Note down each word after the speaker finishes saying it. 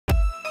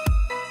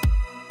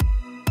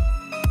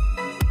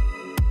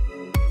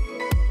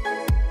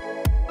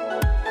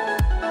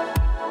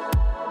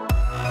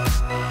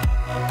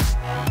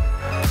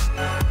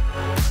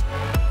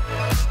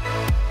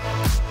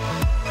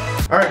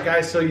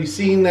guys, so you've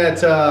seen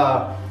that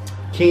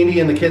Candy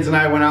and the kids and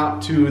I went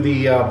out to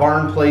the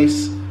barn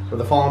place where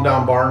the fallen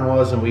down barn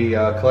was, and we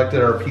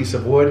collected our piece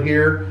of wood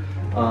here.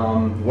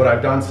 What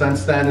I've done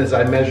since then is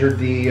I measured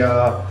the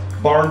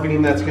barn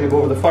beam that's going to go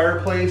over the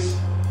fireplace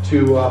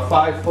to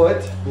 5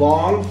 foot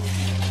long.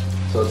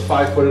 So it's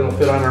 5 foot, it'll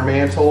fit on our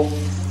mantle,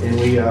 and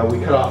we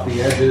cut off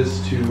the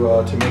edges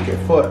to make it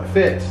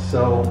fit.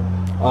 So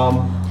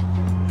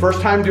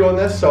first time doing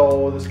this,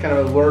 so this is kind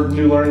of a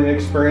new learning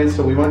experience.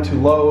 So we went to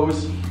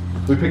Lowe's.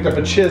 We picked up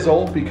a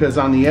chisel because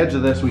on the edge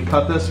of this, we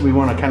cut this. We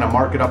want to kind of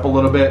mark it up a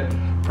little bit,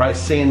 probably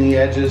sand the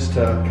edges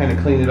to kind of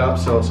clean it up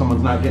so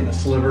someone's not getting a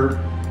sliver.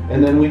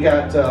 And then we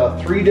got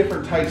 3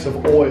 different types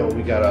of oil.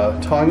 We got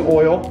a tung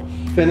oil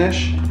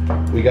finish,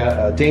 we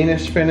got a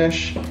Danish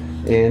finish,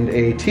 and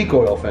a teak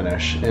oil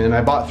finish. And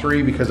I bought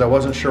 3 because I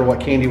wasn't sure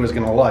what Candy was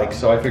gonna like.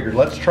 So I figured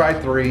let's try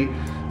 3,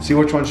 see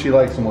which one she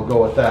likes, and we'll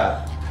go with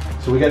that.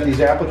 So we got these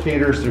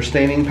applicators, they're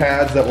staining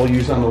pads that we'll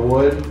use on the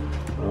wood.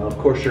 Of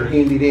course, your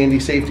handy dandy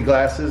safety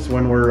glasses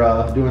when we're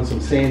doing some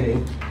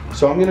sanding.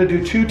 So I'm gonna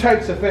do 2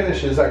 types of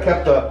finishes.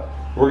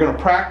 We're gonna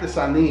practice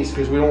on these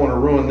because we don't wanna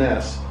ruin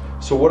this.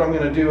 So what I'm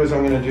gonna do is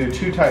I'm gonna do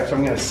 2 types.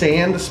 I'm gonna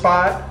sand the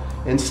spot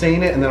and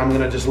stain it, and then I'm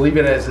gonna just leave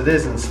it as it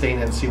is and stain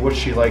it and see what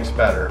she likes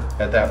better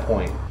at that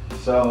point.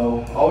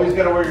 So always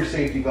gotta wear your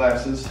safety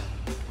glasses.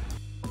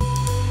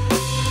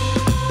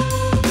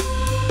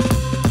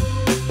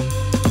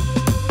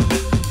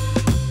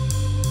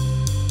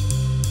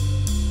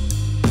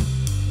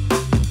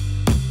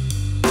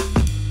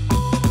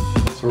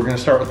 So we're gonna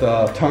start with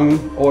the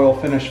tung oil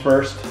finish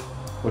first,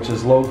 which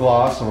is low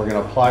gloss, and we're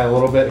gonna apply a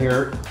little bit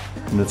here,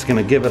 and it's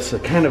gonna give us a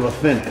kind of a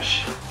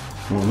finish.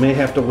 And we may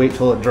have to wait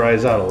till it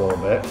dries out a little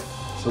bit.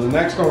 So the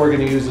next one we're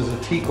gonna use is a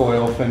teak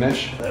oil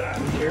finish. That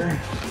on here.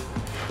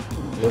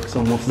 Looks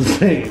almost the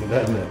same,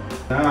 doesn't it?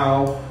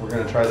 Now we're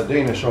gonna try the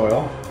Danish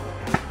oil.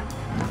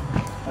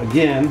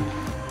 Again,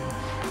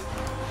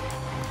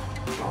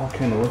 all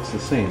kind of looks the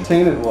same.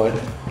 Sanded wood,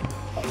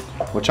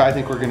 which I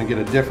think we're gonna get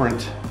a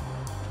different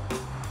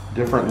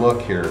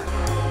look here.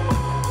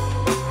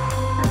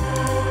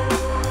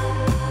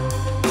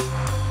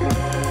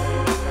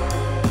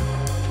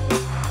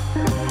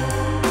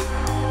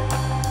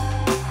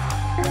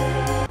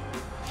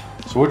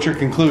 So what's your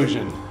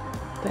conclusion?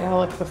 They all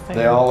look the same.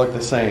 They all look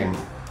the same.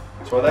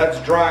 So while that's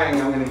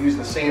drying, I'm going to use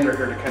the sander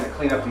here to kind of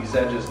clean up these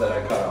edges that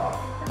I cut off.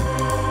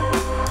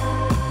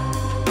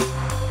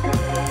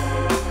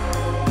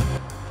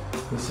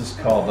 This is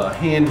called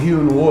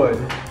hand-hewn wood.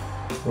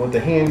 And what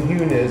the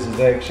hand-hewn is it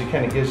actually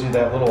kind of gives you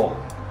that little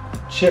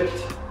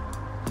chipped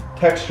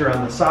texture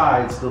on the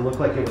sides to look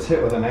like it was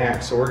hit with an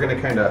axe. So we're going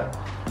to kind of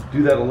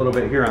do that a little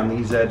bit here on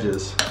these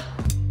edges.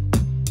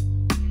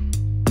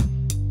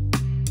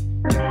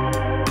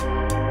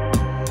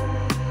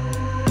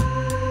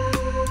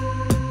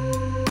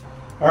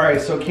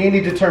 Alright, so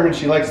Candy determined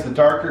she likes the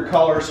darker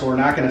color, so we're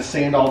not going to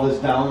sand all this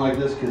down like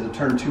this because it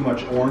turned too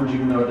much orange,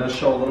 even though it does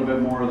show a little bit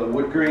more of the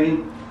wood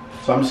grain.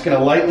 So I'm just going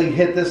to lightly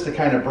hit this to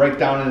kind of break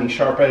down any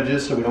sharp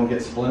edges so we don't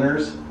get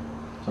splinters. So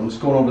I'm just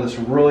going over this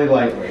really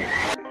lightly.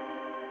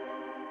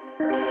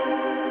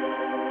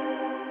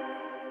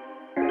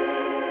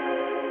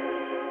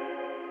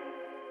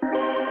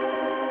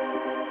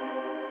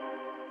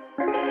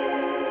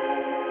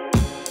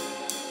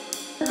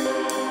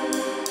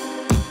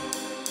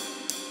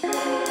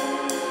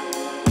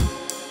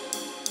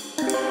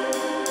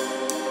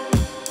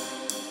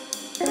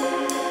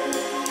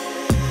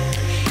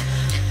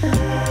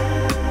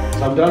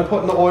 So I'm done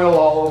putting the oil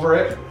all over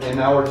it, and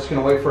now we're just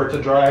gonna wait for it to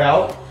dry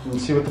out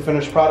and see what the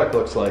finished product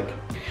looks like.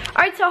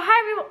 Alright, so hi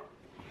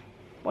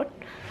everyone.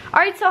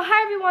 Alright, so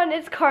hi everyone,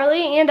 it's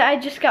Carly, and I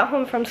just got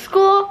home from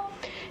school,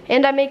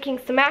 and I'm making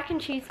some mac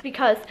and cheese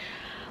because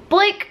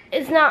Blake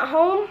is not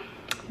home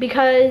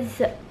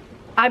because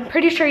I'm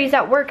pretty sure he's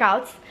at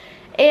workouts,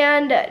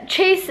 and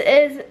Chase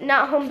is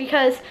not home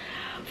because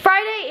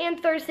Friday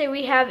and Thursday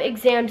we have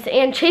exams,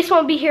 and Chase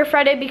won't be here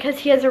Friday because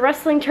he has a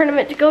wrestling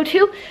tournament to go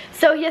to,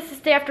 so he has to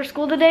stay after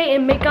school today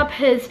and make up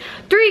his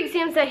 3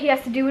 exams that he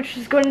has to do, which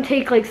is going to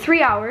take like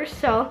 3 hours.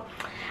 So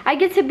I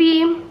get to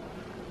be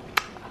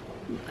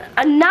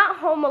not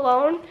home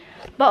alone,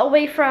 but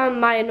away from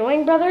my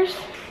annoying brothers.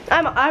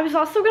 I was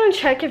also going to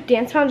check if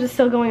Dance Moms is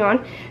still going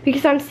on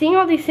because I'm seeing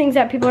all these things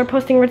that people are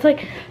posting where it's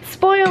like,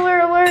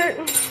 spoiler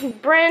alert,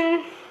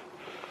 Bren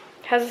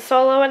has a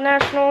solo at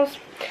Nationals.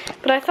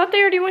 But I thought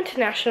they already went to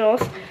Nationals,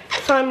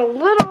 so I'm a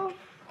little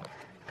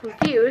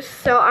confused.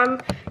 So I'm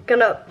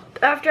gonna,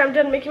 after I'm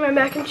done making my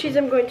mac and cheese,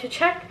 I'm going to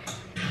check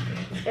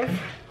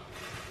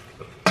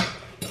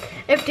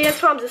if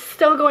Dance Moms is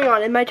still going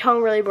on, and my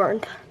tongue really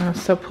burned.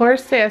 So poor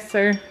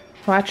Sasser,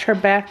 watch her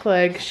back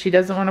leg. She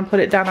doesn't want to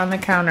put it down on the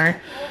counter.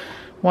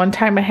 One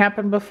time it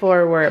happened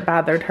before where it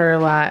bothered her a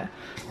lot.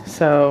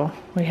 So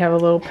we have a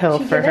little pill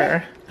for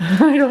her.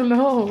 I don't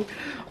know.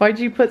 Why'd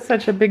you put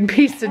such a big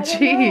piece of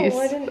cheese?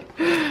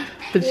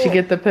 Did she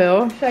get the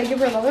pill? Should I give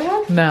her another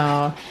one?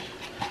 No.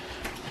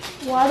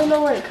 Well, I don't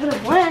know where it could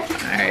have went.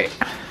 Alright.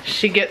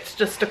 She gets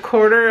just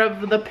 1/4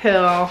 of the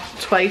pill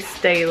twice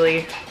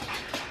daily.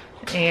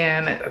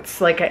 and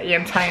it's like an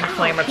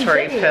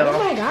anti-inflammatory pill Oh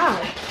my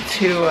god.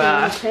 to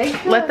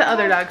let the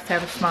other dogs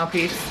have a small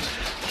piece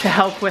to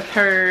help with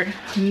her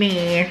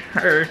knee,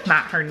 or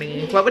not her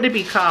knee. What would it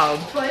be called?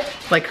 What?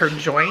 Like her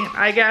joint,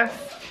 I guess.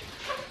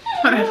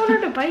 I don't want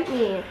her to bite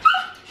me.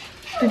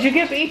 Did you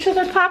give each of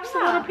the pups a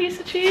little piece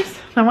of cheese?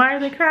 Then why are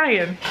they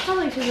crying?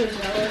 Probably because they're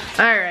jealous.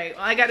 All right,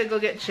 well, I gotta go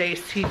get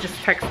Chase. He just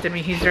texted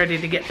me. He's ready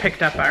to get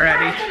picked up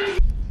already.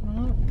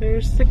 Oh,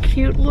 there's the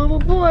cute little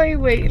boy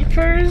waiting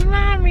for his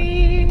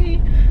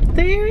mommy.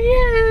 There he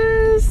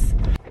is.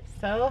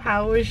 So,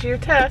 how was your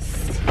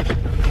test? I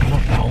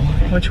don't know.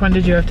 Which one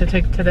did you have to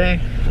take today?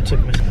 I took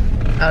my...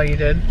 Oh, you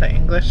did? The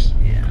English?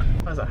 Yeah.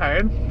 Was it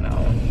hard?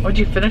 No. Would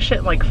you finish it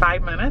in like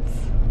 5 minutes?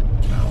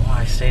 No,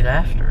 I stayed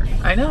after.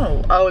 I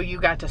know. Oh, you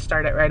got to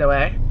start it right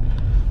away?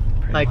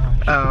 Pretty Like,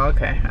 much. oh,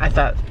 okay. I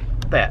thought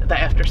that the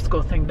after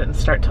school thing didn't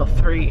start till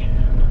 3.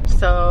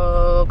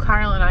 So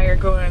Carl and I are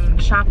going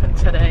shopping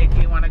today.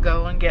 Do you want to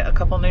go and get a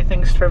couple new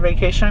things for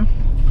vacation?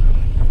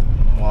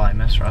 Well, I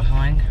miss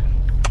wrestling.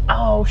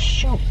 Oh,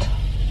 shoot.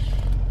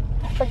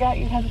 I forgot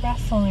you had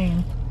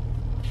wrestling.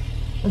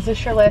 Is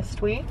this your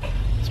last week?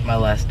 It's my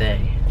last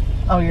day.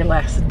 Oh, your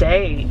last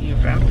day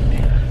even.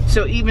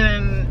 So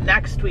even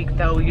next week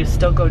though, you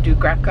still go do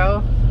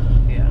Greco?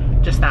 Yeah.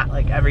 Just not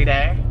like every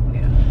day?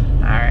 Yeah.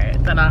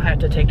 Alright, then I'll have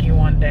to take you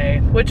one day,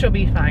 which will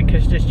be fine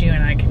because just you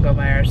and I can go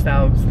by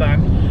ourselves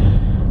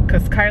then.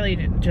 Because Carly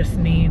just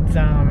needs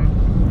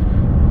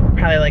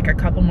probably like a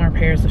couple more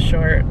pairs of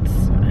shorts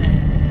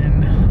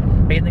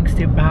and bathing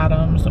suit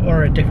bottoms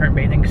or a different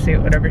bathing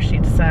suit, whatever she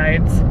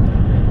decides,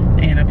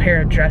 and a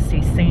pair of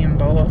dressy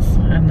sandals.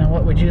 And then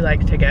what would you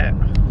like to get?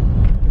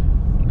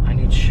 I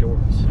need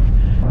shorts.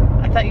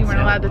 I thought you weren't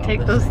allowed to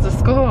take those to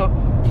school.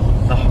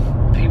 The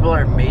people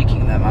are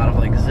making them out of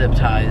like zip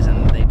ties,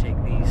 and they take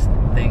these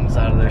things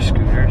out of their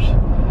scooters.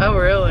 Oh,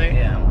 really?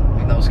 Yeah.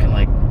 And those can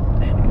like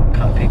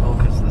cut people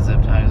because the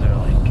zip ties are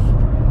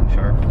like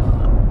sharp.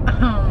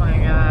 Oh my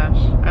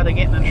gosh. Are they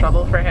getting in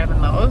trouble for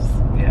having those?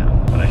 Yeah.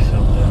 But I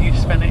still do. You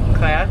spin it in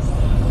class?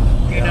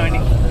 Do you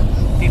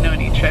know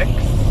any tricks?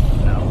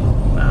 No.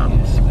 No. You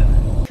just spin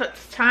it. So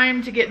it's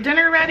time to get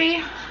dinner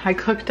ready. I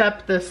cooked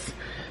up this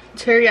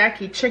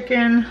teriyaki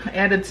chicken,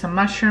 added some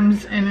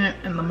mushrooms in it,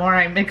 and the more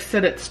I mix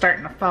it, it's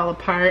starting to fall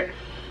apart.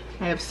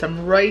 I have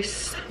some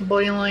rice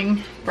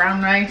boiling,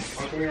 brown rice,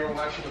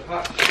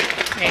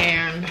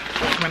 and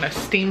I'm gonna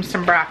steam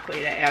some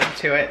broccoli to add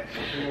to it.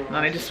 And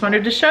I just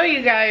wanted to show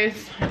you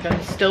guys, I've been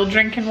still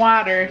drinking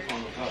water,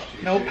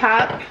 no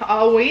pop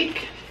all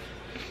week,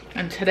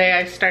 and today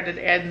I started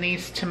adding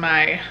these to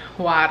my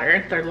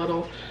water. They're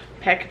little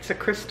packets of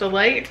Crystal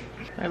Light.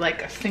 They're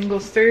like a single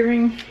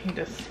serving. You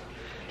just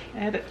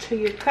add it to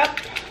your cup.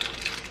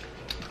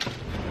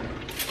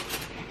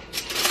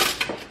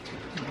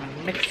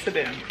 And mix it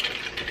in.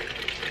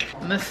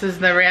 And this is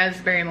the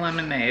raspberry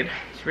lemonade.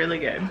 It's really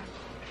good.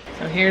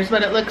 So here's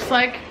what it looks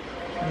like.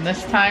 And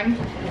this time,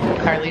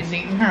 Carly's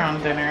eating her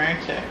own dinner,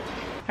 aren't you?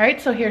 Alright,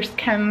 so here's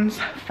Ken's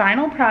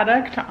final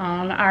product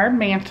on our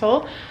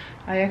mantle.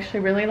 I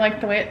actually really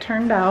like the way it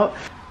turned out.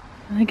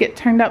 I think it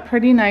turned out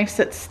pretty nice.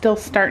 It's still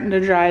starting to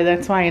dry.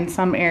 That's why in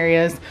some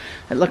areas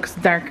it looks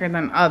darker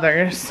than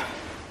others.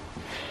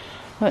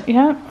 But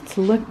yeah, it's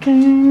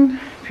looking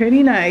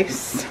pretty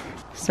nice.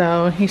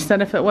 So he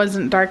said if it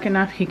wasn't dark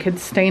enough, he could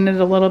stain it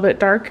a little bit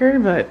darker,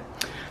 but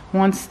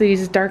once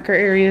these darker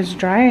areas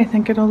dry, I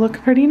think it'll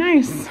look pretty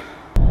nice.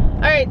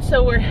 All right,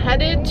 so we're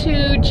headed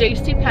to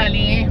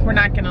JCPenney. We're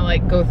not gonna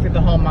like go through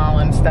the whole mall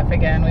and stuff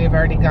again. We've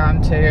already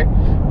gone to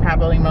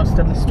probably most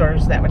of the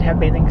stores that would have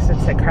bathing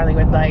suits that Carly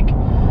would like.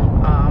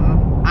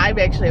 I've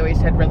actually always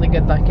had really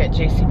good luck at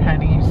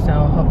JCPenney, so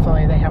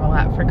hopefully they have a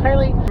lot for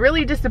Carly.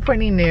 Really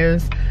disappointing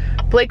news.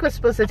 Blake was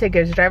supposed to take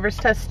his driver's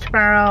test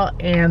tomorrow,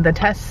 and the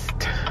test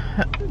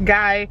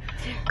guy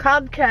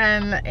called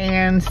Ken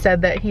and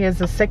said that he has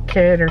a sick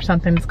kid or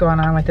something's going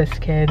on with this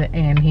kid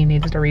and he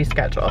needs to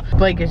reschedule.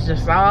 Blake is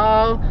just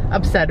all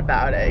upset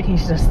about it.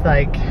 He's just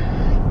like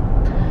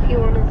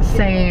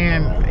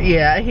saying,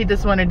 yeah, he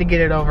just wanted to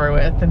get it over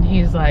with, and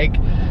he's like,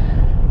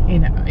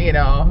 you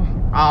know,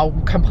 all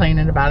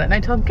complaining about it. And I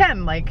told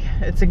Ken, like,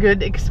 it's a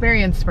good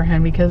experience for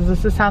him because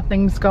this is how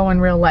things go in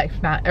real life.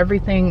 Not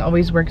everything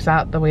always works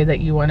out the way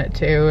that you want it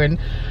to, and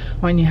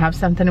when you have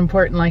something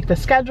important like the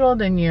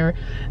scheduled and your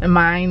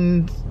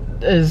mind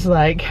is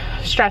like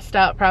stressed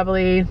out,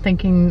 probably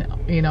thinking,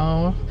 you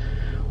know,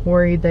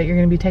 worried that you're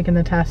going to be taking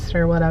the test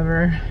or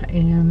whatever.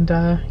 And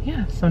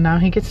yeah, so now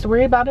he gets to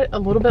worry about it a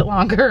little bit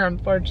longer,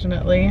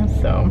 unfortunately.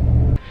 So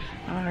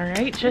all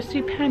right,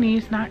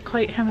 JCPenney's not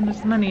quite having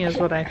as many as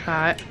what I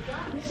thought.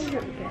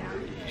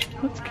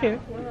 That's cute.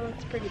 Well,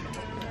 it's pretty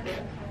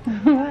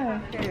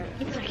bad.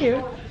 It's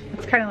cute.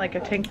 It's kind of like a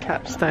tank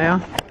top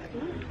style.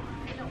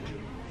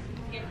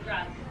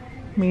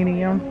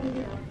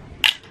 Medium.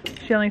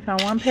 She only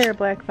found one pair of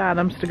black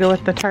bottoms to go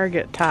with the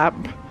Target top.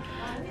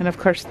 And of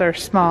course they're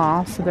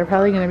small, so they're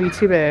probably going to be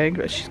too big,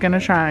 but she's going to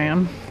try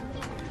them.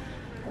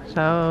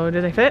 So, do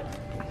they fit?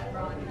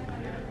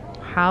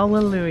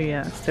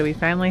 Hallelujah. So we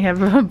finally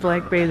have a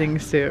black bathing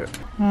suit.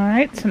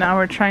 Alright, so now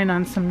we're trying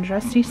on some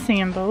dressy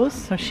sandals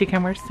so she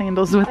can wear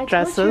sandals with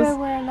dresses. I told you I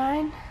wear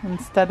 9.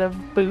 Instead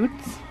of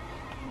boots.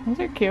 Those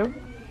are cute.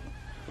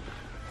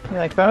 You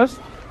like those?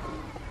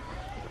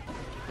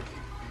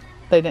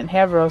 They didn't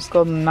have rose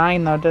gold in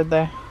 9 though, did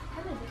they?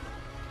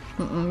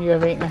 You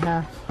have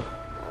 8.5.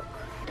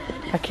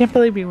 I can't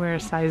believe you wear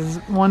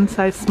one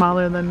size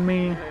smaller than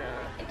me.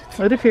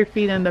 What if your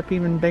feet end up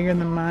even bigger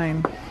than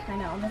mine? I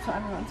know, that's what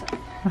everyone said.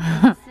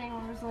 The thing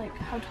was like,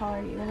 how tall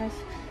are you? And I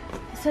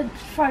said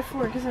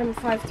 5'4" because I'm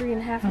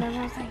 5'3.5", and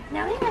everyone was like,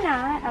 no, you're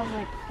not. I was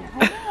like, yeah,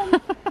 I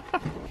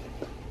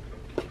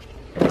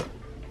am.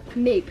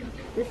 Maybe.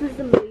 This is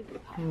the maybe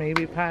pile.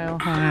 Maybe pile.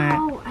 Alright.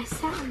 Oh, I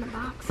sat in the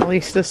box. At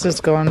least this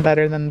is going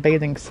better than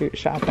bathing suit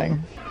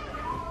shopping.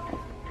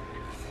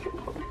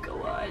 Oh,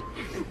 God.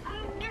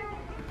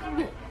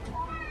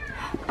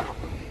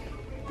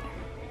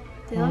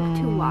 They look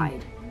too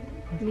wide.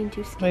 I mean,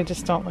 too skinny. They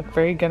just don't look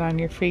very good on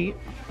your feet.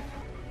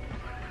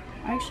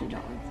 I actually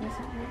don't like this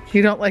that much.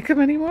 You don't like them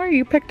anymore?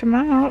 You picked them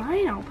out.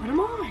 I don't put them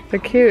on. They're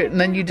cute.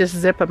 And then you just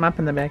zip them up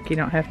in the back. You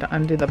don't have to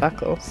undo the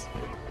buckles.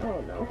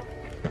 Oh, no.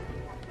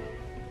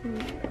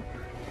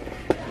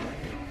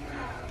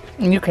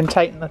 And you can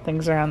tighten the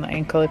things around the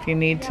ankle if you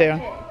need to.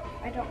 Okay.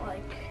 I don't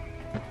like.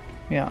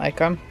 You don't like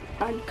them?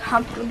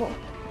 Uncomfortable.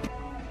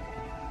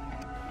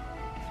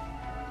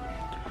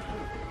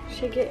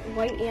 Should I get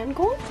white and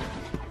gold?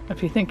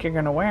 If you think you're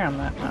going to wear them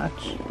that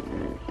much.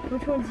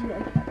 Which ones do you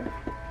like better?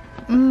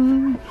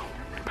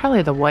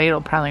 Probably the white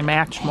will probably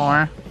match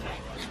more.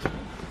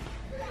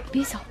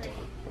 Be salty.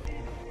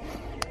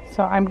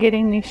 So I'm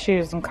getting these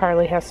shoes and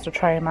Carly has to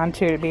try them on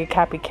too to be a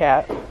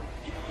copycat.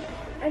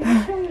 I'm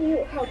just showing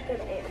you how good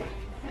I am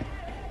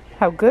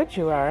How good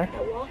you are.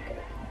 at walking.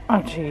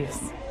 Oh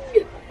jeez.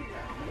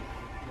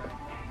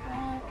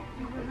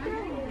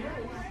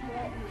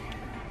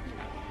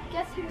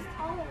 Guess who's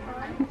taller,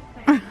 Mom?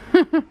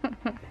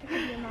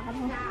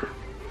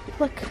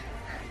 Look.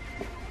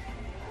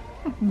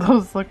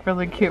 Those look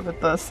really cute with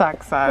the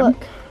socks on.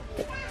 Look.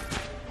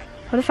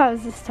 What if I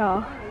was this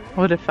tall?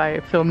 What if I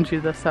filmed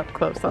you this up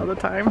close all the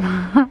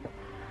time?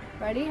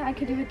 Ready? I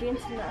could do a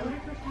dance now.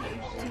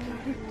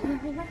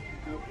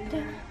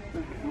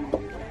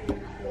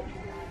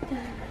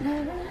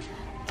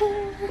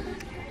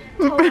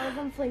 Taller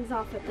than flings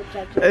off at the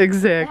judges.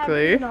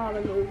 Exactly. In all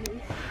the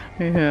movies.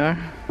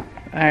 Yeah.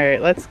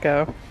 Alright, let's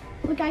go.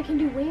 Look, I can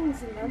do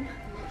wings in them.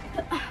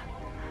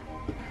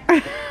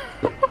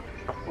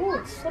 Oh,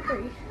 it's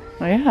slippery.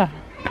 Oh, yeah.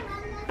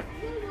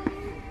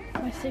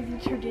 My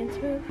signature dance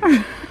move.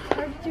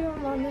 Hard to do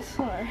them on this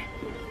floor.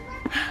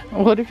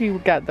 What if you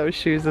got those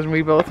shoes and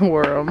we both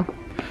wore them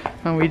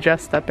when we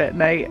dressed up at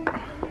night?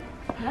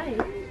 Nice.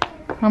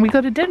 When we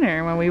go to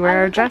dinner, when we wear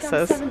our I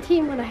dresses. I'm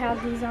 17 when I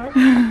have these on.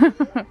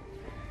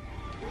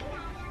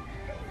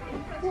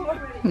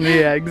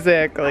 Yeah,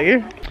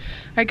 exactly.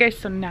 Alright guys,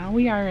 so now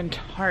we are in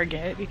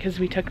Target because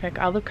we took back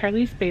all of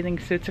Carly's bathing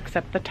suits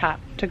except the top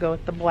to go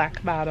with the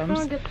black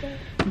bottoms.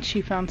 And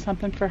she found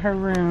something for her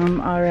room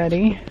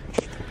already.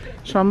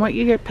 Show them what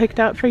you get picked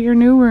out for your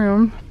new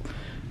room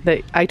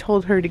that I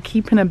told her to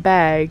keep in a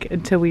bag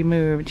until we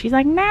moved. She's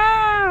like,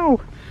 no!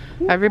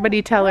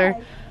 Everybody tell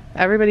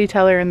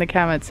her in the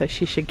comments that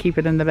she should keep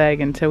it in the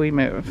bag until we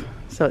move.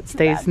 So it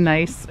stays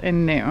nice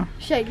and new.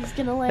 Shaggy's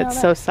gonna lay It's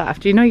so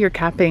soft. You know you're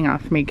copying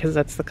off me because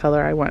that's the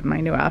color I want in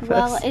my new office.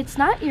 Well, it's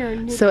not your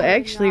new So color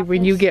in actually your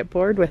when you office. get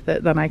bored with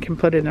it, then I can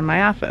put it in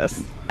my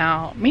office.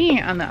 Now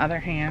me, on the other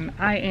hand,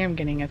 I am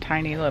getting a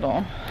tiny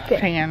little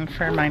fan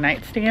for my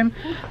nightstand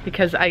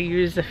because I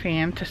use the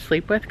fan to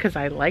sleep with because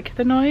I like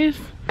the noise.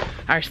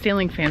 Our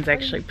ceiling fan's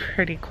actually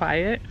pretty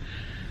quiet.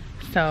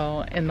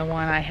 So, and the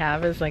one I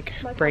have is like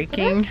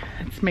breaking.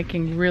 It's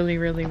making really,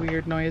 really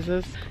weird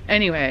noises.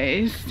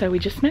 Anyways, so we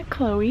just met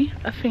Chloe,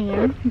 a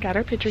fan, got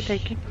our picture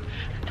taken.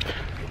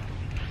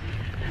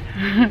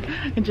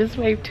 I just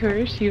waved to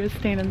her. She was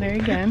standing there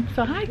again.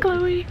 So hi,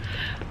 Chloe.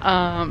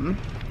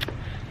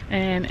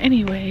 And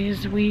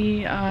anyways,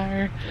 we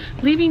are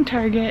leaving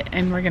Target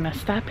and we're gonna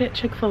stop at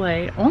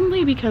Chick-fil-A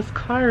only because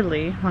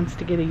Carly wants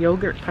to get a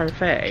yogurt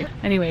parfait.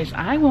 Anyways,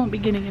 I won't be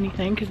getting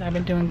anything because I've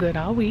been doing good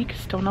all week.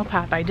 Still no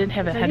pop. I did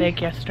have a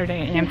headache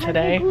yesterday and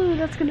today.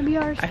 That's gonna be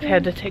ours. I've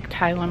had to take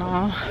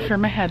Tylenol for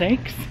my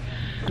headaches.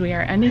 We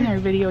are ending our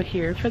video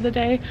here for the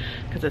day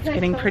because it's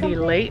getting pretty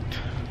late.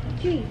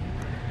 G.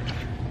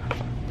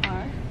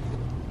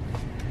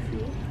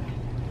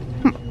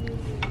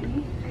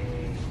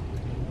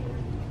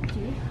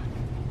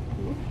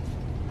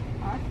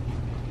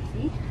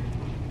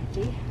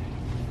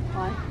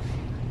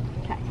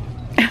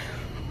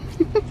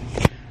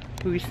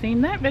 Who's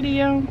seen that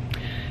video?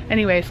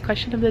 Anyways,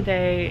 question of the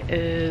day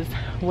is,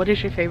 what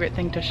is your favorite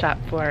thing to shop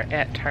for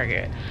at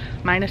Target?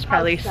 Mine is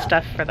probably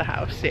stuff for the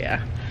house,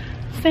 yeah.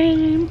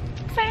 Same.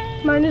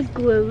 Mine is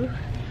glue.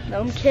 No,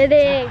 I'm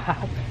kidding.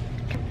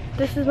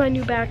 This is my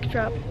new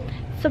backdrop.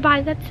 So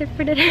bye, that's it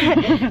for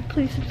today.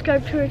 Please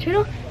subscribe to our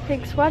channel.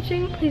 Thanks for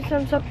watching. Please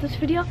thumbs up this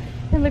video.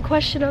 And the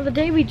question of the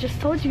day we just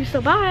told you,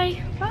 so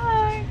bye. Bye.